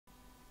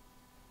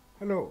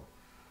Hello,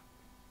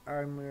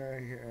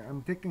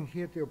 I'm taking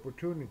here the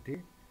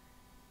opportunity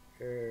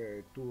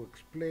to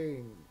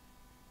explain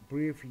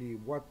briefly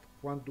what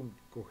quantum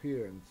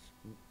coherence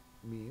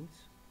means,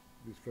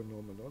 this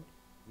phenomenon,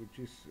 which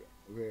is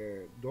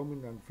the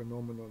dominant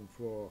phenomenon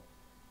for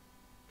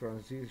the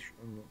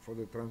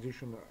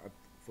transition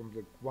from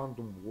the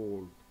quantum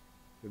world,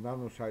 the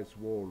nano-size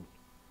world,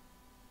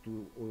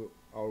 to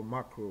our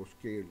macro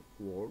scale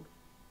world,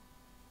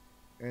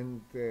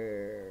 and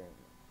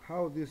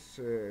how this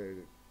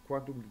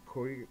quantum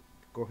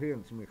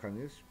coherence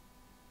mechanism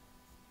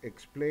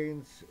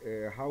explains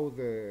how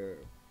the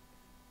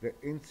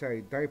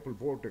inside dipole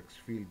vortex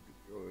field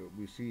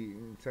we see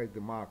inside the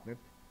magnet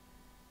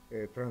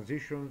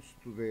transitions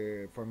to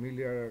the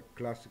familiar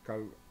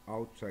classical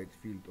outside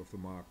field of the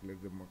magnet,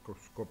 the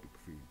macroscopic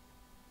field,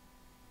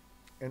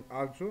 and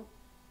also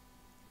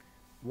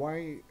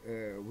why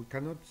we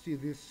cannot see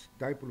this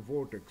dipole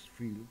vortex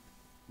field,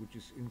 which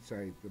is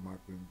inside the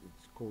magnet.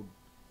 It's called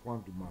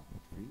quantum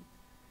magnet field.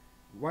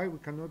 Why we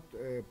cannot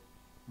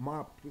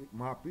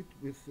map it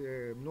with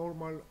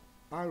normal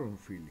iron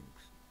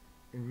fillings,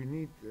 and we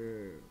need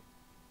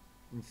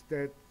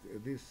instead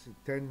this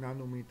 10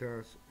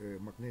 nanometers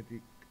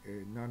magnetic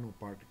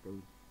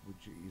nanoparticle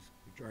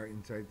which are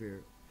inside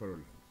the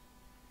Ferrolens.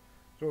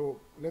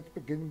 So let's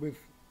begin with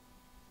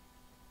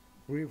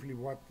briefly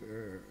what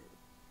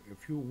a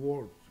few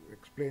words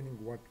explaining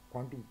what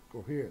quantum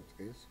coherence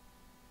is.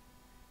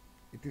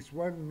 It is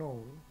well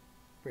known,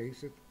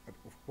 facet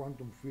of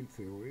quantum field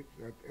theory,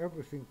 that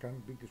everything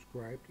can be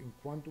described in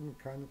quantum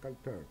mechanical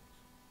terms.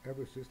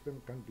 Every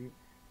system can be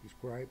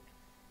described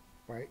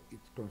by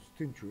its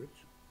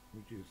constituents,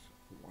 which is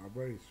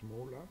very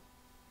smaller.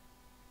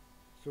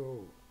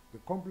 So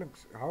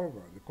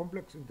however, the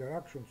complex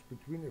interactions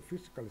between a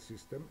physical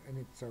system and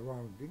its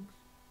surroundings,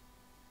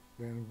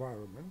 the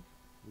environment,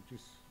 which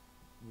is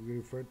we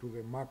refer to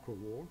the macro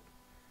world,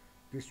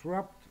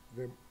 disrupt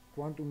the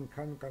quantum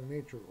mechanical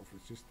nature of a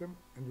system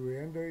and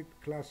render it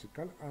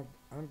classical and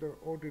under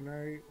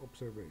ordinary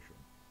observation,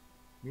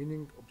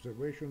 meaning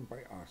observation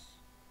by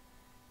us.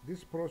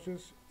 This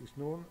process is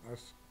known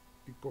as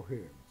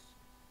decoherence,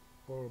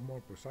 or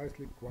more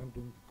precisely,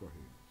 quantum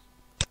decoherence.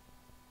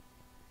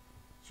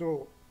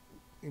 So,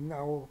 in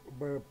our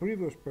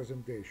previous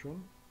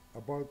presentation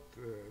about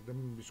the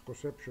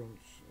misconceptions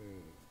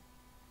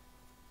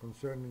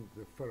concerning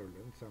the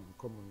Ferrolens, some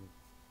common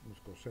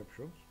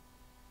misconceptions,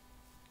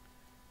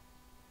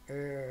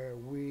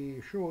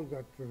 we show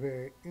that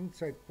the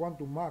inside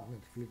quantum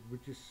magnet field,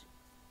 which is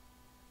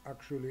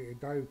actually a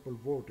dipole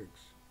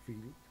vortex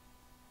field,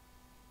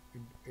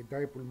 a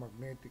dipole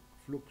magnetic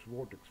flux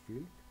vortex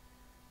field,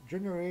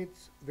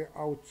 generates the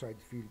outside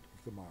field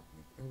of the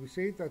magnet. And we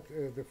say that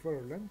the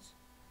Ferrolens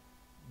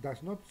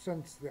does not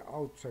sense the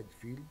outside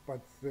field,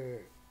 but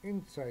the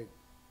inside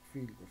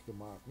field of the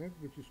magnet,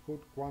 which is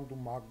called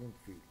quantum magnet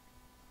field.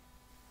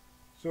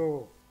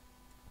 So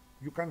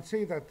you can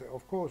say that,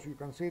 of course, you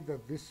can say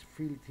that this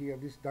field here,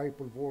 this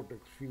dipole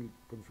vortex field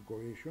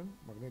configuration,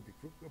 magnetic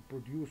field,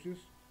 produces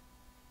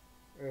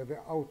the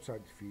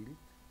outside field.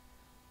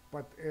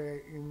 But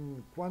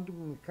in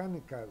quantum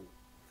mechanical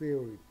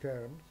theory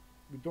terms,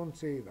 we don't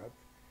say that.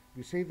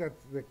 We say that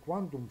the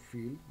quantum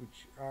field,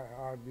 which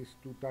are these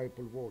two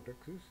dipole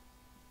vortexes,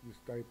 these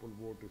dipole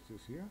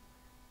vortices here,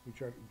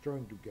 which are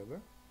joined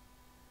together,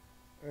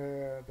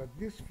 that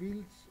these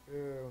fields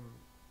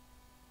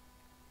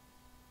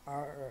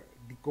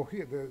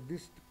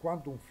this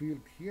quantum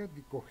field here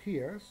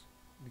decoheres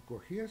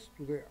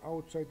to the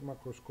outside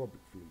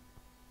macroscopic field.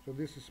 So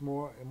this is a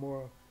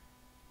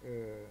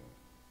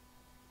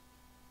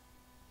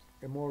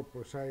more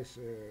precise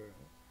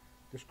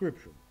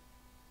description.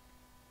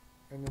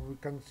 And we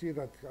can see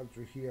that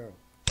also here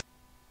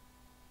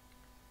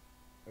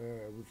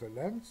with the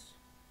lens,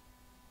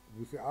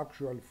 with the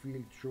actual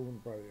field shown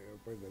by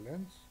the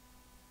lens.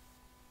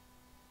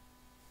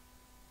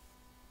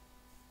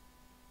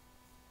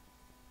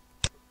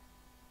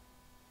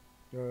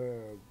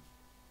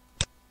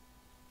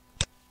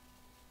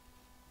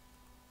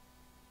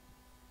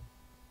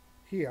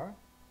 Here,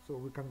 so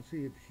we can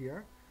see it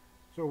here.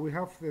 So we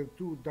have the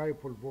two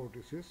dipole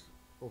vortices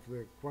of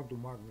the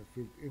quantum magnet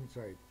field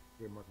inside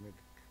the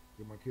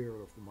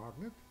material of the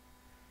magnet,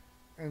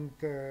 and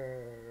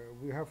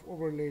we have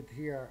overlaid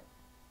here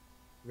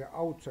the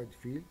outside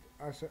field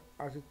as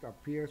it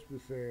appears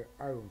with the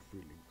iron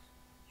fillings.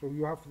 So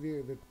you have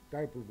the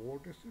dipole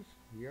vortices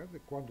here, the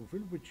quantum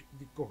field, which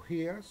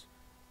decoheres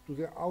to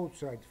the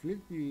outside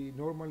field we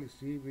normally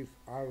see with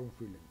iron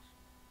fillings.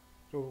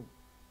 So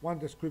one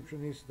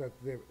description is that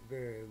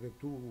the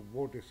two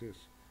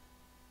vortices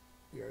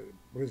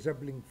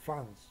resembling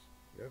fans,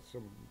 yes,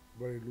 some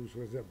very loose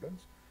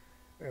resemblance,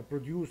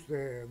 produce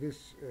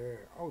this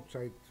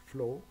outside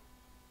flow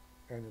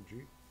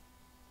energy.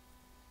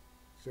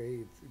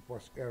 Say it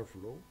was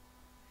airflow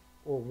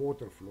or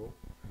water flow,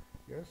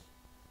 yes,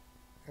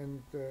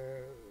 and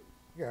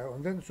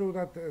and then so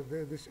that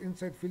this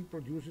inside field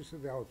produces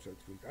the outside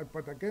field.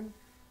 But again,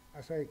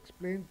 as I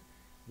explained,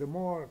 the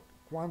more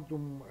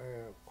quantum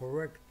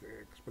correct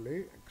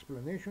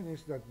explanation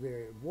is that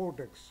the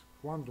vortex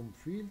quantum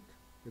field,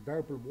 the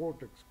dipole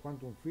vortex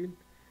quantum field,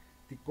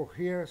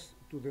 decoheres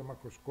to the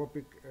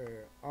macroscopic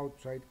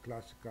outside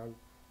classical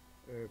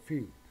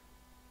field.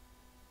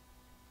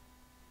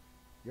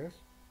 Yes?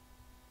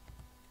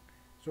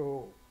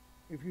 So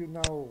if you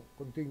now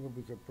continue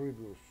with the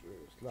previous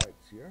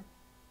slides here,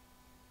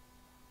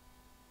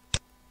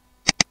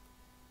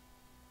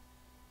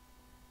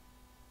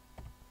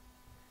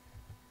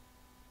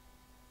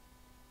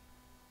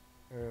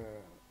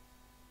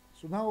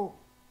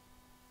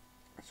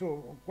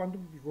 so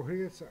quantum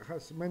decoherence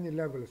has many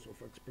levels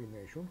of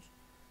explanations,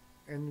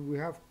 and we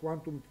have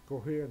quantum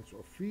decoherence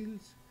of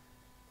fields,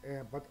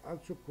 but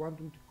also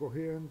quantum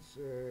decoherence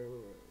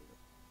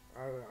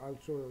are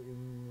also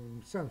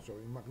in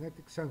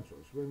magnetic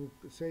sensors. When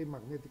we say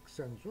magnetic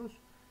sensors,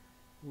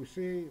 we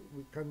say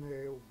we can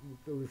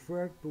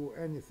refer to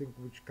anything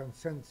which can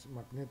sense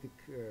magnetic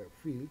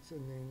fields,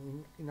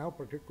 and in our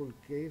particular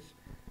case,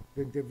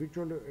 the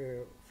individual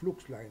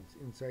flux lines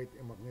inside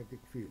a magnetic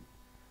field.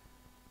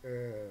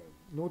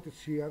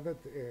 Notice here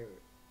that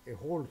a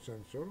Hall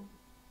sensor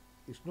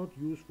is not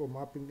used for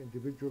mapping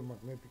individual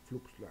magnetic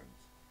flux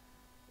lines.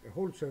 A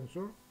Hall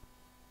sensor,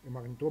 a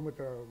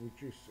magnetometer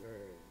which is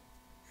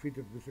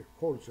fitted with a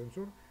Hall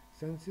sensor,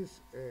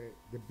 senses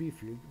the B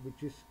field,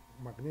 which is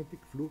magnetic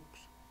flux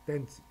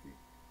density,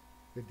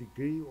 the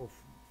degree of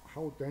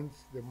how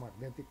dense the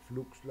magnetic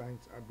flux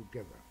lines are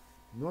together,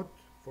 not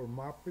for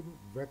mapping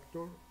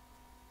vector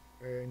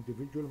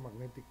individual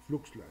magnetic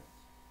flux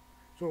lines.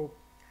 So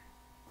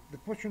the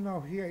question now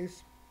here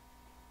is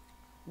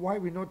why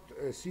we not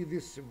see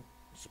this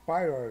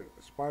spiral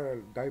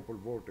dipole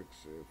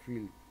vortex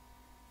field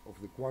of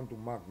the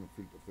quantum magnet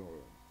field of the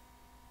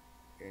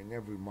in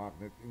every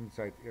magnet,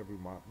 inside every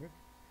magnet,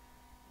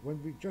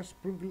 when we just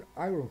sprinkle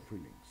iron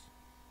fillings.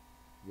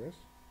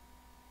 Yes?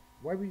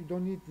 Why we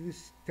don't need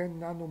these 10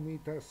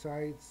 nanometer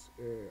size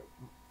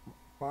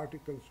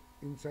particles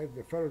inside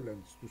the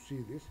Ferrolens to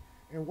see this,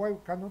 and why we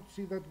cannot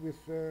see that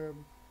with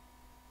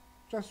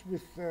just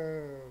with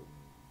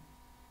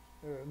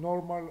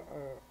normal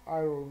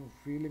iron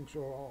fillings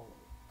or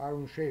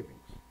iron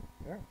shavings?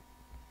 Yeah.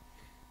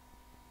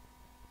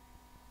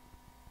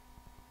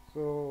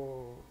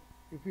 So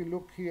if you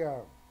look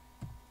here,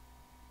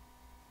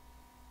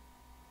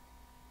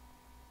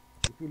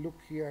 if you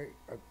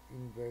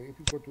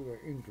go to the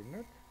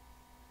internet,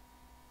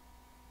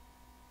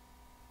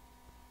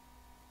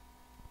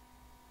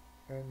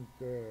 and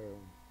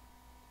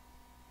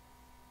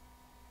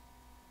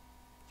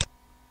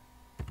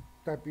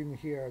type in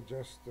here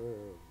just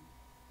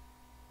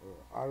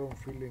iron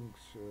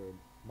fillings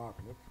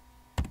magnet,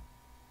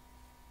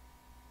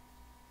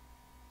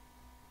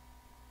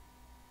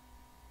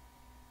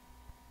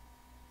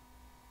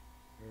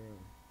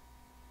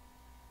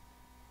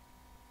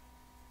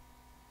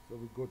 so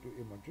we go to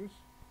images.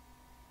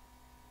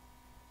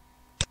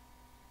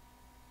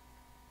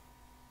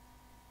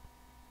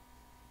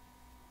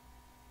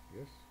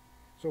 Yes.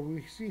 So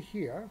we see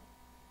here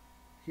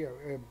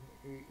in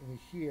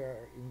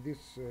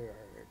this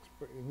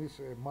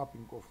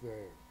mapping of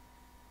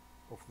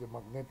the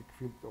magnetic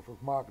field of a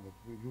magnet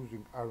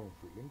using iron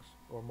fillings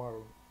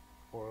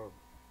or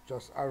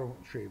just iron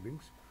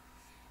shavings.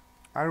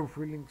 Iron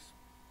fillings,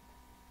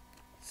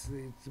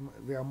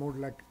 they are more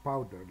like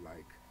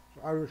powder-like.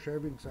 So iron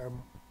shavings are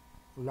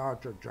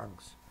larger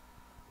chunks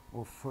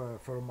of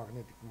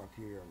ferromagnetic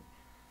material.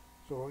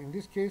 So in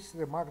this case,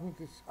 the magnet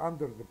is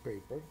under the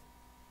paper,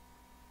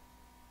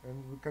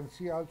 and we can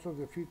see also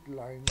the field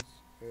lines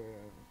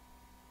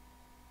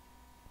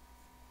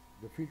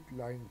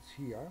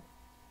here.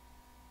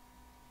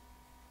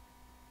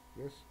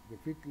 Yes, the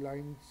field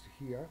lines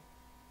here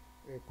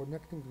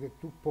connecting the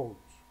two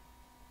poles.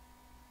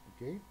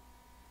 Okay,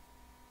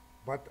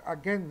 but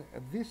again,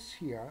 these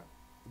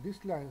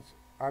lines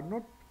are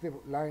not the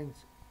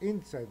lines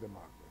inside the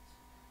magnets.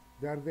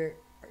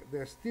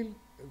 They're still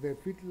the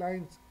field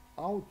lines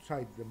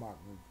outside the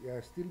magnet. They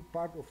are still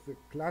part of the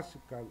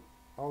classical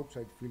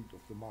outside field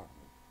of the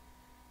magnet.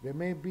 They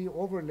may be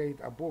overlaid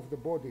above the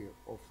body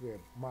of the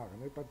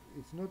magnet, but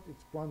it's not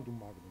its quantum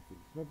magnet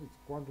field. It's not its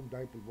quantum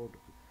dipole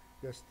vortex field.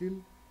 They're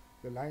still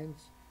the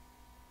lines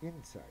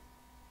inside,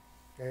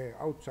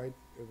 outside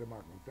the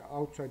magnet, the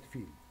outside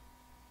field.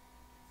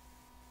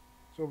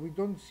 So we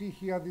don't see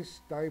here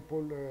this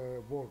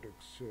dipole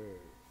vortex.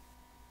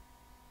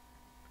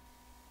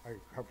 I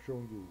have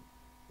shown you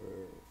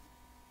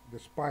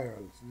this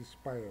spirals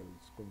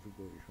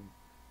configuration,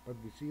 but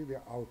we see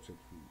the outside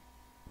field.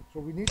 So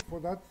we need for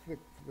that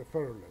the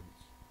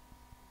Ferrolens.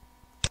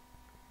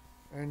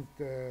 And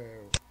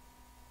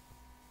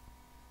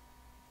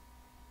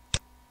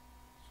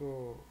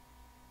so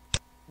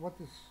what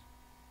is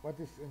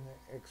an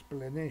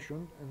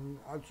explanation, and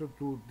also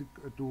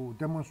to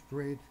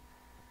demonstrate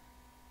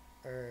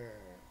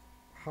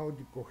how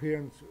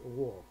decoherence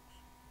works.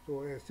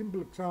 So a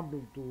simple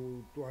example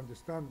to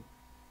understand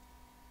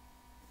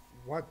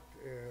what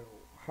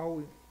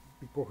how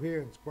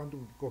decoherence,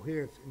 quantum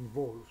decoherence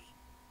involves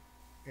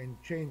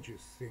and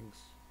changes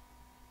things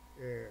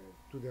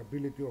to the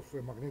ability of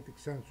a magnetic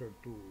sensor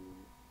to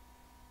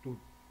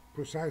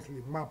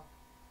precisely map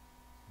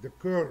the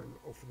curl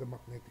of the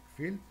magnetic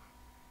field.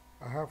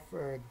 I have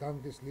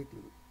done this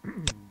little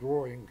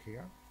drawing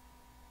here.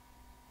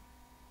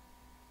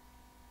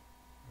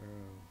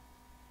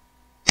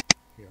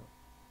 Here.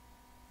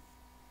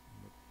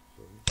 Not,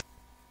 sorry.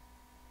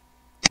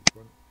 This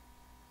one.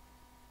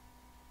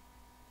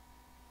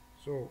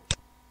 So,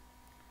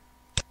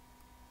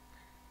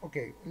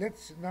 okay,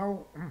 let's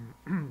now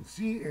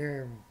see.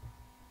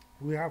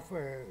 We have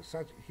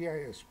such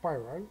here a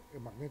spiral, a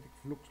magnetic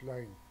flux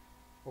line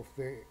of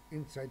the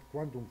inside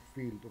quantum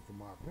field of the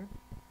magnet,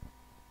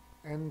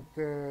 and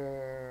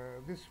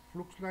this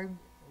flux line,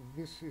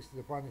 this is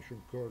the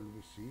vanishing curl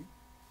we see.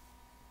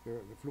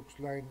 The flux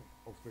line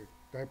of the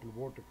dipole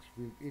vortex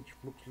field, each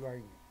flux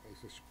line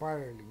is a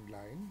spiraling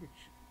line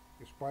which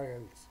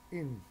spirals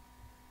into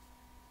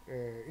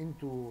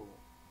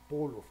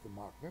pole of the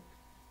magnet.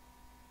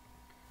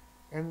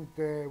 And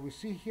we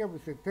see here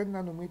with a 10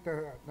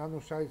 nanometer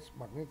nano-size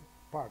magnetic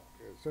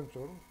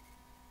sensor,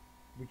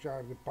 which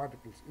are the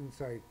particles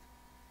inside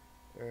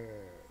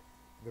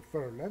the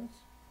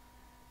Ferrolens.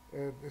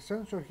 The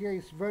sensor here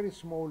is very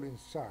small in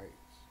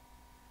size.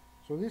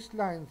 So this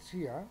line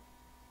here,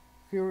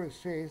 theory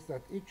says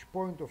that each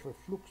point of a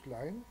flux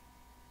line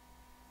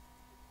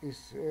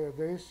is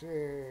there is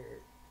a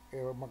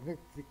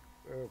magnetic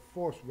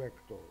force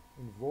vector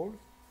involved,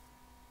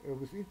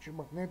 with each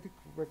magnetic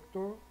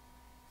vector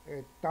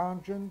a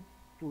tangent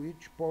to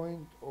each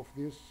point of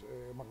this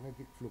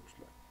magnetic flux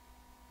line.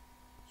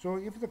 So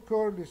if the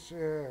curl is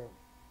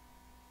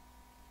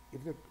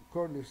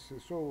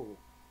so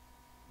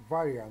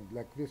variant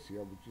like this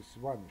here, which is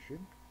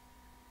vanishing,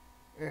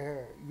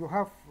 you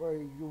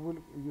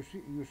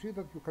see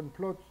that you can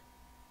plot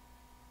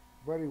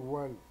very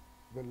well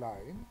the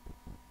line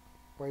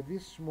by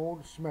these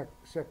small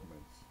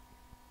segments.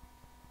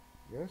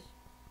 Yes,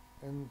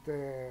 and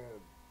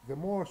the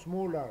more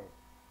smaller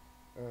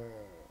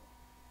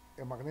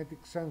a magnetic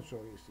sensor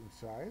is in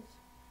size,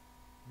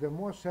 the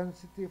more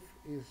sensitive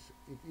it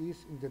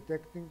is in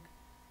detecting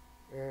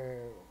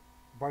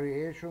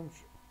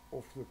variations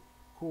of the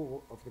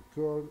curl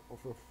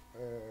of a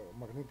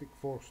magnetic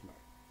force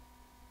line.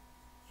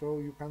 So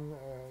you can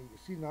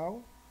see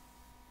now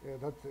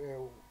that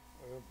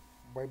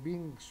by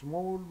being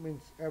small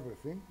means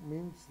everything,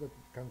 means that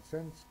it can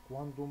sense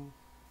quantum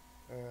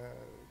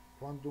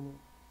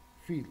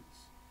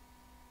fields.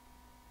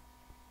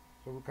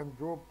 So we can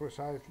draw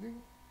precisely,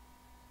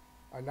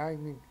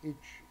 aligning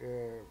each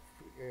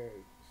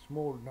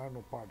small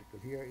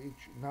nanoparticle here,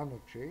 each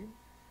nanochain,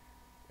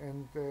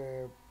 and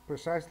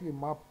precisely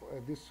map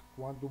this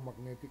quantum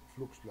magnetic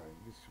flux line,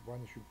 this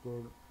vanishing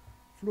curl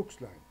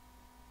flux line.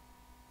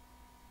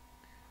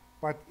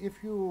 But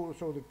if you,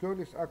 so the curl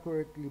is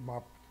accurately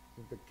mapped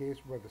in the case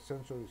where the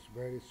sensor is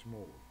very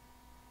small.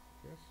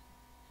 Yes,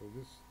 so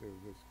this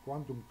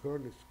quantum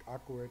curl is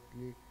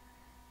accurately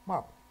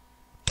mapped.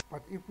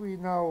 But if we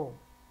now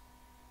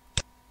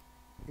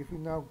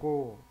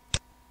go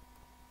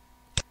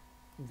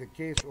in the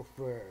case of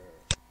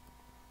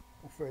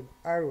an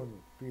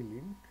iron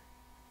filling,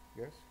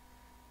 yes,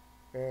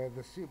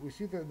 we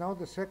see that now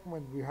the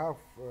segment we have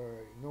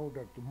in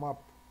order to map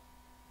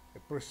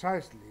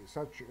precisely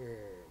such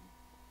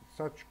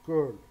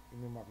curl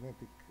in a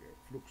magnetic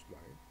flux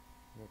line,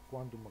 in a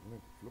quantum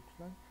magnetic flux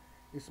line,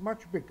 is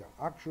much bigger.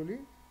 Actually,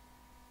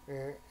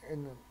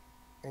 an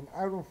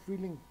iron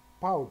filling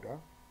powder,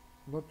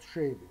 not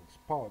shavings,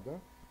 powder,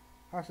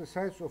 has a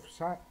size of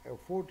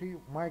 40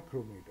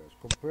 micrometers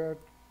compared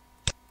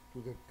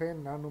to the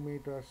 10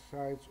 nanometer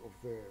size of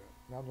the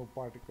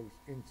nanoparticles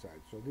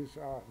inside. So these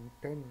are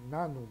 10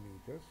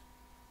 nanometers,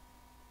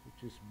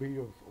 which is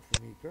billionth of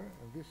a meter,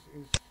 and this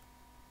is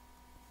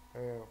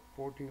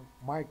 40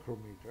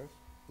 micrometers,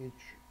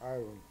 each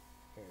iron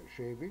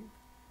shaving,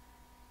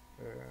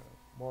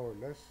 more or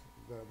less,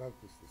 that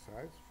is the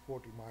size,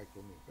 40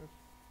 micrometers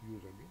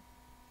usually,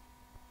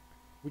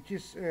 which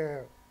is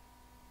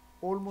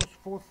almost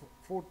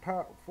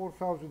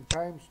 4,000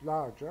 times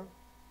larger,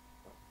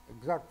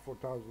 exact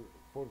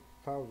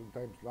 4,000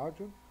 times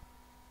larger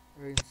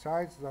in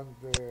size than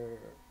the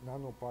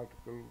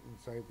nanoparticle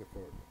inside the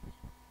Ferrolens.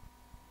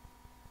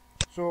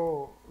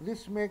 So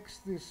this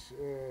makes this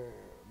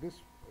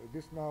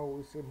now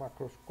is a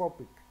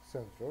macroscopic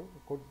sensor,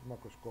 we call it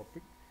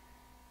macroscopic,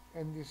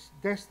 and is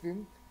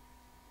destined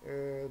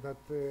that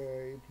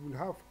it will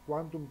have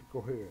quantum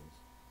decoherence.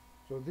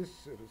 So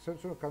this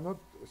sensor cannot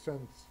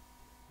sense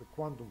the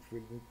quantum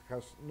field. It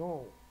has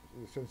no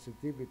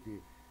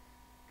sensitivity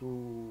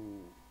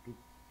to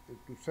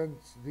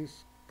sense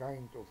this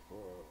kind of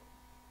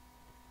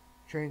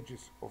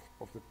changes of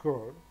the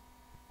curl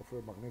of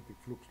a magnetic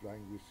flux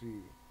line we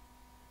see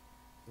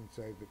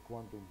inside the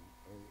quantum,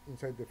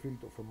 inside the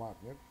field of a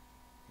magnet,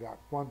 the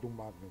quantum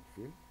magnet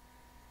field.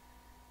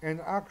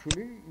 And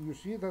actually, you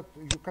see that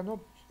you cannot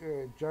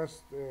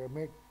just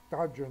make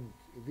tangent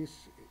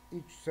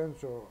each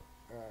sensor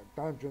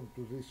tangent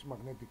to this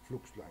magnetic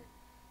flux line.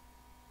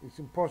 it's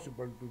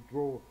impossible to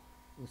draw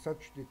in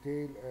such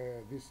detail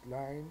this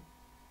line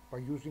by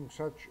using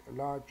such a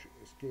large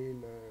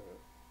scale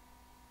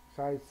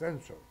size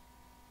sensor.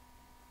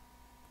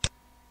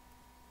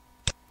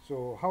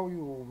 So how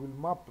you will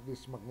map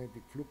this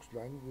magnetic flux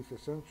line with a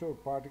sensor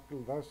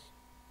particle thus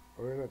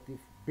relatively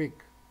big?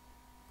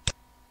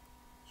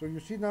 So you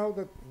see now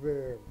that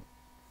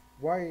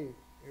why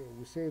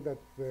we say that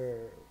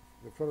the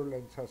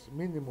Ferrolens has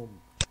minimum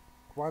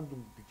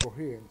quantum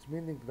decoherence,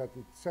 meaning that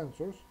its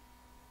sensors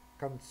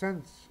can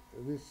sense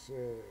this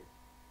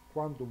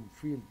quantum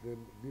field,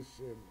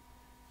 these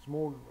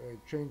small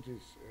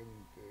changes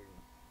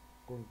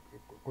and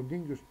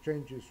continuous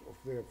changes of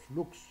the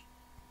flux,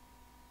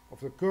 of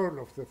the curl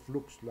of the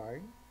flux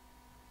line.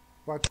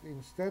 But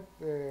instead,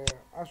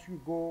 as you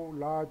go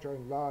larger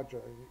and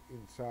larger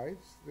in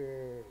size,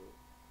 the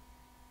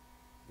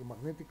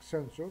magnetic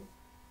sensor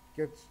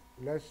gets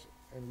less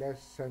and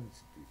less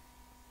sensitive.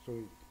 So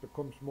it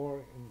becomes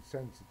more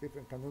insensitive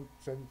and cannot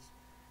sense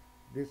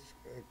this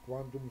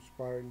quantum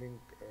spiraling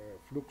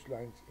flux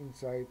lines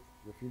inside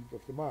the field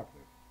of the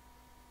magnet.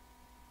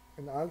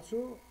 And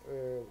also,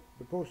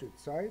 because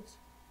its size,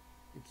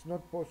 it's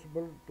not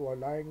possible to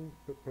align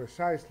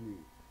precisely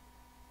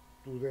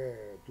to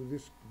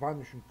this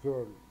vanishing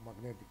curl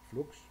magnetic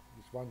flux,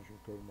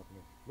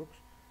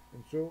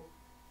 and so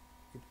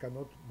it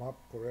cannot map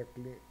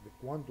correctly the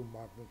quantum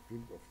magnet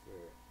field of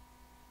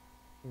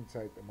the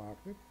inside the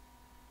magnet,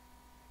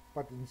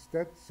 but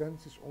instead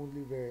senses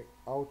only the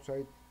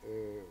outside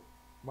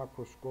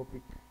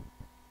macroscopic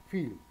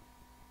field.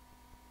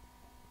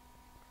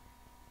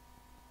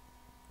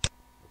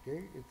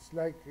 Okay, it's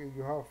like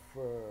you have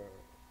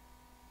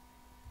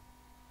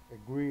a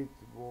grid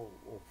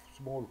of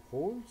small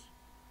holes,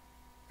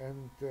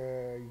 and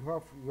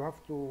you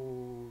have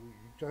to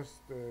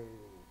just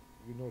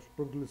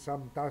sprinkle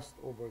some dust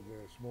over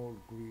the small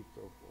grid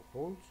of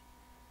holes,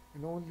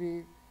 and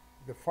only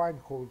the fine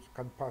holes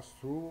can pass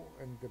through,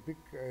 and the big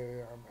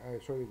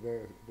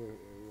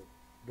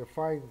the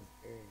fine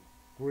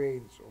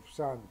grains of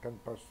sand can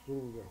pass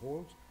through the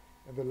holes,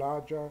 and the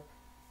larger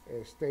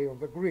stay on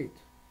the grid.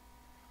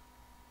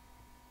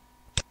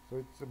 So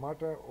it's a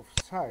matter of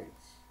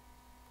size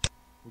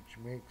which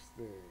makes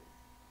the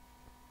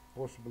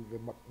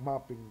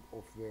mapping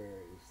of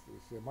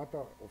it's a matter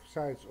of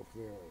size of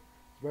the,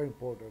 it's very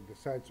important, the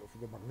size of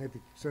the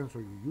magnetic sensor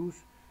you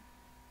use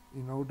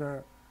in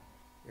order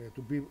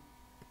to be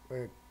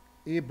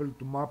able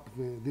to map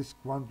this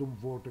quantum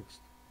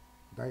vortex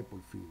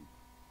dipole field.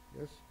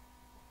 Yes.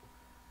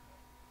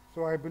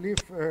 So I believe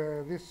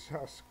this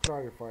has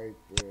clarified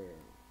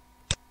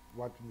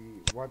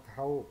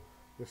how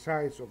the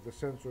size of the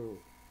sensor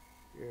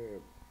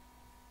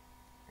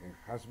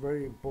has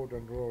very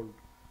important role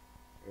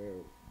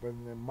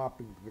when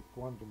mapping the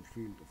quantum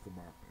field of the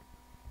magnet,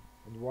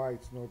 and why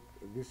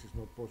this is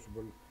not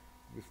possible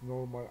with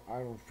normal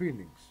iron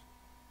fillings,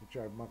 which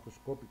are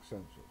macroscopic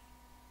sensors.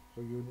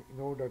 So in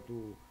order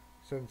to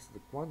sense the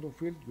quantum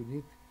field, you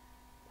need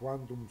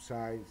quantum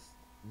sized,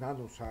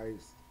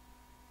 nano-sized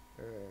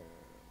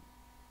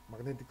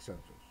magnetic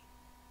sensors.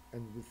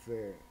 And with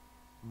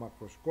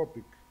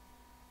macroscopic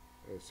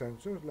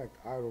sensors like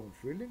iron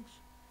fillings,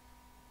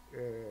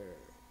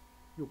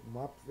 you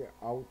map the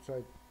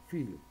outside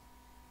field.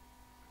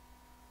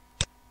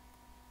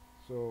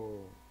 So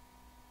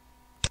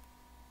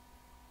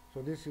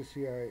this is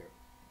here,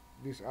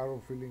 these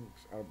iron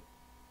fillings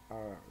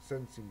are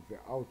sensing the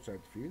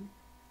outside field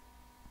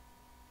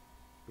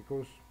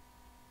because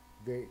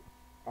they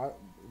are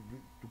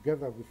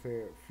together with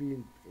a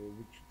field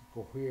which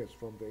decoheres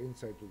from the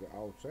inside to the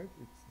outside.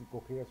 It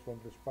decoheres from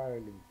the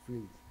spiraling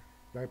field,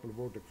 dipole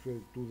vortex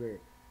field, to the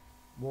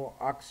more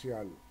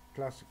axial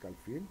classical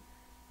field.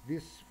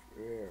 These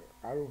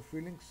iron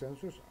filling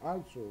sensors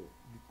also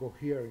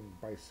decohering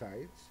by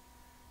sides.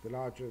 The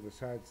larger the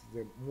sides,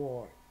 the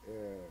more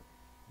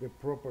the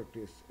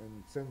properties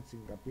and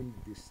sensing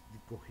abilities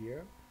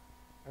decohere,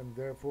 and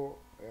therefore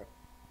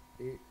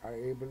are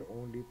able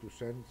only to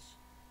sense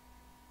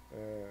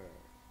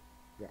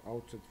the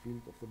outside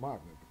field of the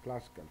magnet, the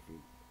classical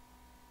field.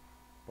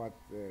 But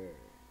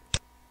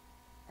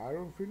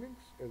iron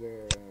fillings,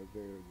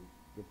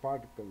 the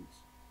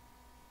particles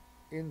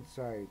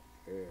inside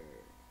the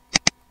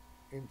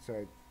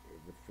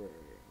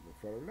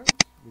Ferrolens,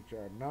 which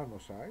are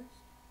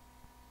nano-sized,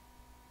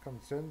 can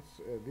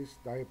sense this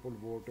dipole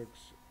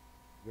vortex,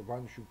 the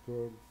vanishing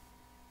curl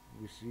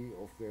we see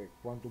of the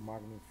quantum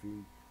magnet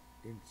field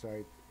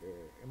inside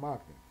a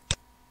magnet.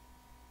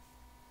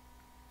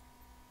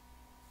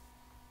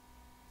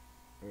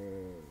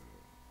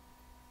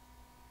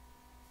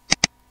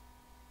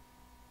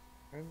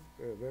 And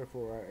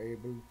therefore are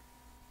able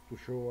to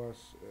show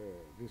us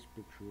this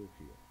picture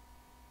here.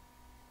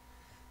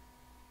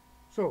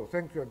 So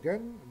thank you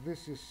again.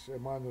 This is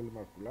Emmanuel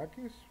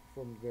Markoulakis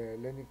from the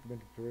Hellenic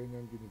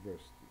Mediterranean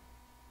University.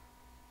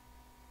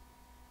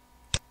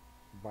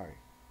 Bye.